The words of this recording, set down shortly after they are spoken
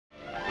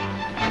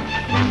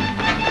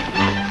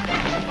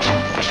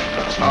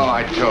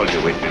I told you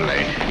we'd be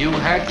late. You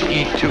had to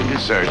eat 2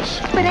 desserts.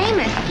 But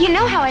Amos, you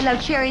know how I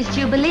love Cherry's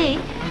Jubilee.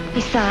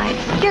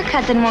 Besides, your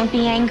cousin won't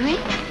be angry.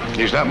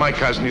 He's not my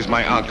cousin, he's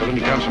my uncle, and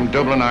he comes from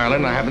Dublin,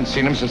 Ireland. I haven't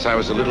seen him since I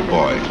was a little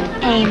boy.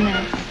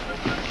 Amos,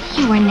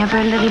 you were never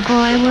a little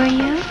boy, were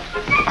you?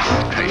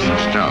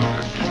 Patience, don't.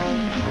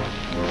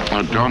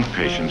 Oh, don't,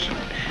 Patience.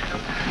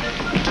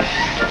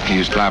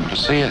 He's glad to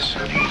see us.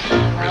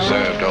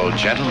 Reserved old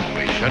gentleman,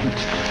 we shouldn't.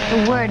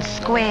 The word's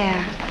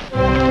square.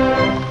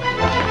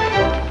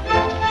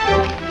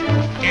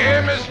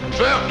 Amos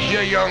Burke, you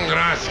young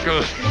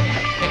rascal.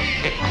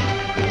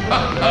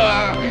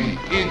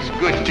 It's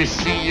good to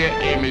see you,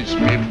 Amos,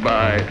 me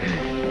boy.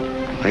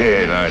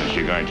 Hey, aren't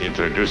you going to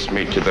introduce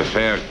me to the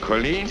fair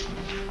Colleen?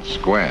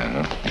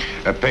 Square,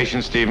 huh?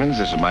 Patience Stevens,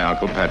 this is my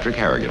Uncle Patrick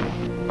Harrigan.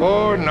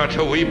 Oh, not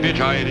a wee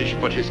bit Irish,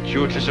 but as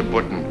cute as a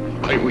button.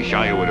 I wish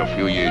I were a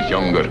few years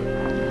younger.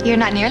 You're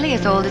not nearly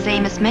as old as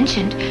Amos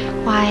mentioned.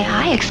 Why,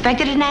 I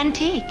expected an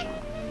antique.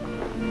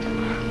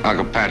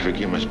 Uncle Patrick,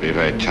 you must be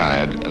very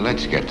tired.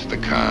 Let's get to the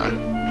car.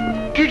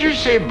 Did you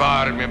say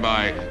bar, me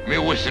boy? Me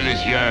whistle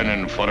is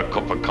yearning for a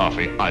cup of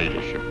coffee.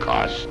 Irish, of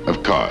course.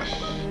 Of course.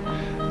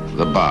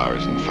 The bar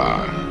isn't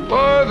far.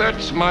 Oh,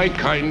 that's my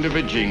kind of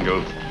a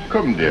jingle.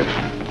 Come, dear.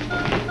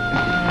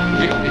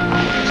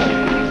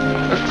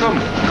 Come.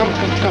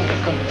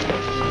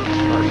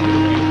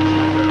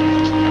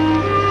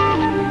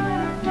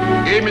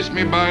 Amos,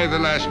 me boy, the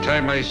last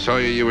time I saw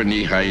you, you were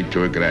knee-high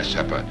to a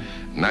grasshopper.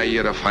 Now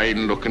you're a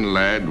fine-looking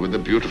lad with a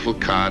beautiful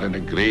car and a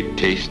great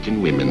taste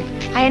in women.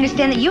 I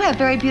understand that you have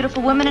very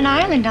beautiful women in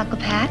Ireland, Uncle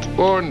Pat.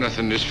 Oh,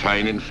 nothing as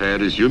fine and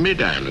fair as you, me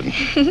darling.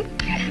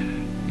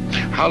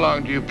 How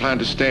long do you plan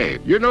to stay?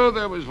 You know,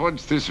 there was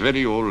once this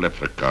very old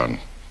leprechaun.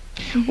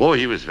 Oh,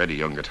 he was very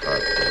young at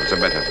heart. As a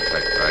matter of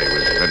fact, I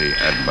was very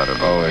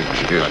admirable. Oh,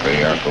 excuse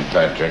me, Uncle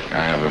Patrick.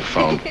 I have a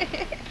phone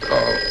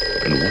call.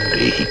 And one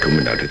day he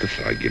coming out of the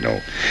fog, you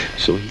know.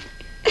 So he...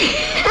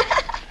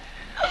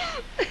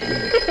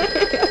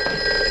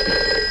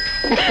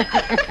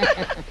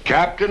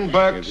 Captain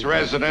Burke's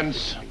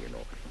residence.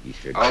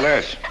 Oh,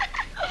 yes.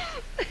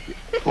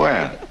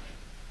 Where?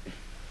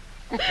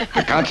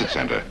 The concert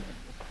center.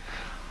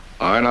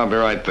 All right, I'll be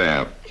right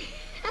there.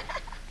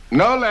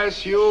 No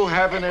less, you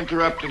haven't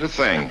interrupted a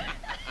thing.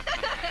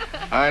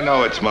 I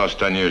know it's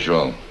most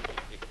unusual.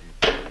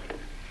 All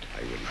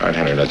right,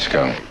 Henry, let's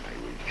go.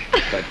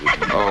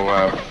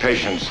 Oh,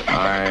 Patience,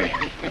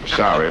 I'm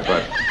sorry,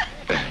 but,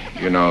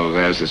 you know,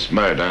 there's this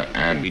murder,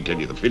 and let me tell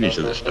you the finish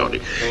of the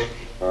story.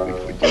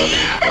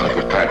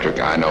 Uncle Patrick,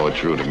 I know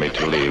it's rude of me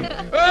to leave.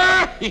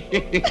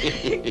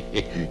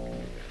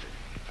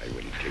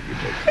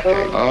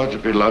 Oh, to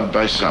be loved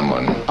by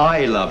someone.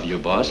 I love you,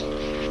 boss.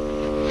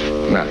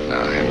 Not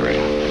now, Henry.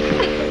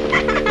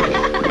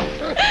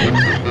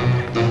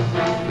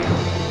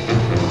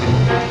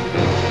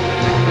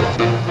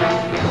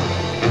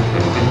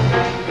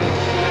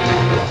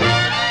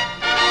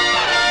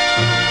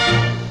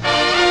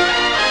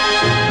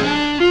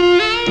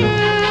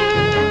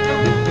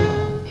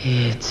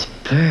 It's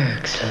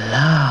Burke's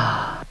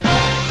Law.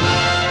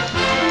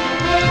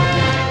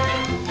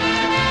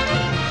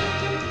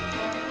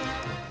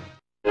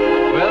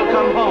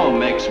 Welcome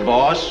home,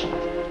 ex-boss.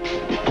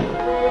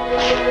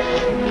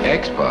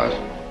 Ex-boss?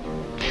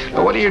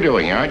 Well, what are you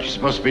doing here? Aren't you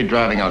supposed to be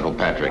driving Uncle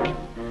Patrick?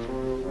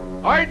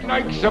 I'd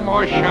like some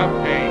more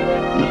champagne.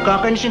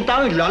 Nakakainis yung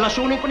tao.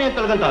 Lalasunin ko na yan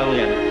talagang tao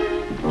yan.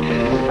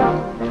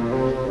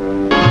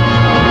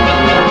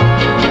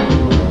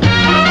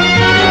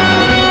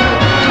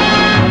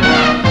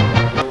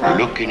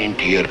 Looking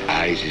into your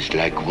eyes is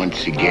like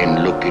once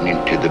again looking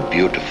into the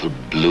beautiful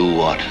blue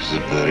waters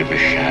of the River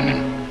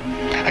Shannon.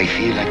 I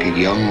feel like a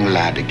young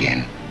lad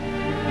again,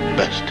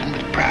 bursting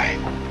with pride.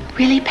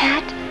 Really,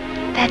 Pat?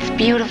 That's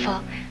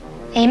beautiful.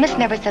 Amos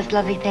never says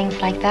lovely things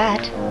like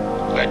that.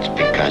 That's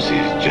because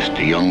he's just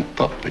a young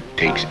pup. It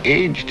takes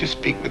age to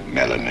speak with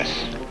mellowness.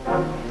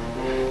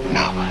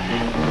 Now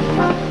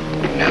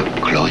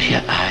close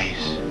your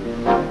eyes.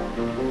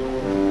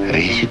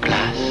 Raise your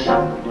glass.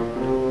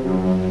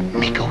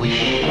 Make a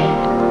wish.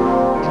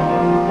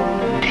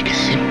 Take a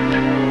sip.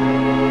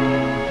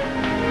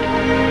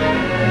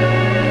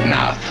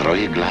 Now throw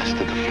your glass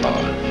to the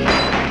floor.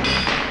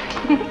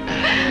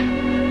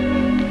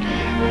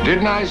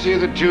 Didn't I see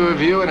the two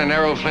of you in an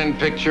Errol Flynn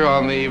picture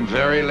on the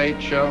Very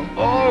Late Show?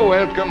 Oh,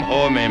 welcome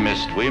home, Amos.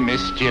 We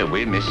missed you.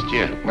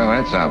 Well,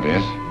 that's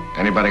obvious.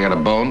 Anybody got a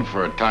bone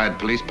for a tired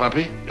police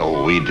puppy?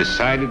 Oh, we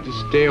decided to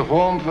stay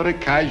home for a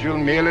casual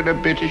meal and a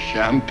bit of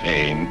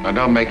champagne. Now,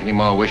 don't make any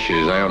more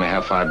wishes. I only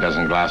have 5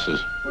 dozen glasses.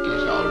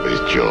 He's always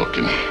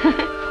joking.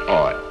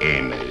 Oh,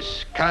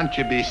 Amos, can't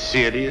you be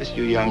serious,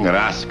 you young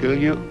rascal,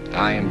 you?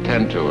 I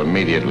intend to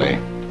immediately.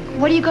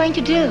 What are you going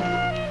to do?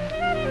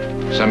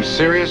 Some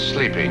serious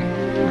sleeping.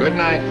 Good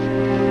night.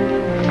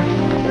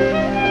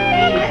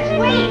 Amos,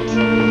 wait!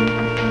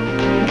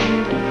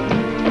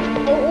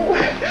 Oh,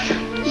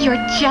 you're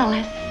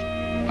jealous.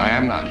 I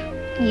am not.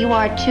 You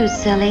are too,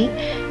 silly.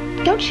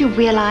 Don't you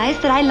realize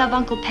that I love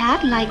Uncle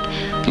Pat like...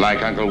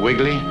 Like Uncle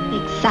Wiggily?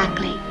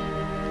 Exactly.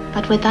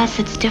 But with us,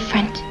 it's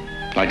different.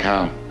 Like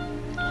how?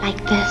 Like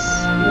this.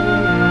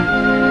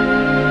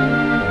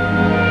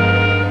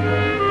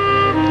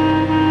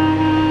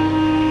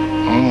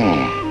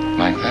 Oh,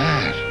 like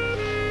that.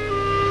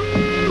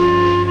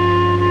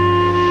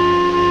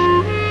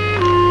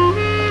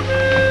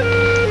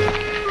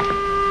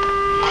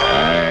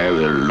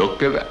 The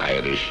look of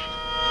Irish.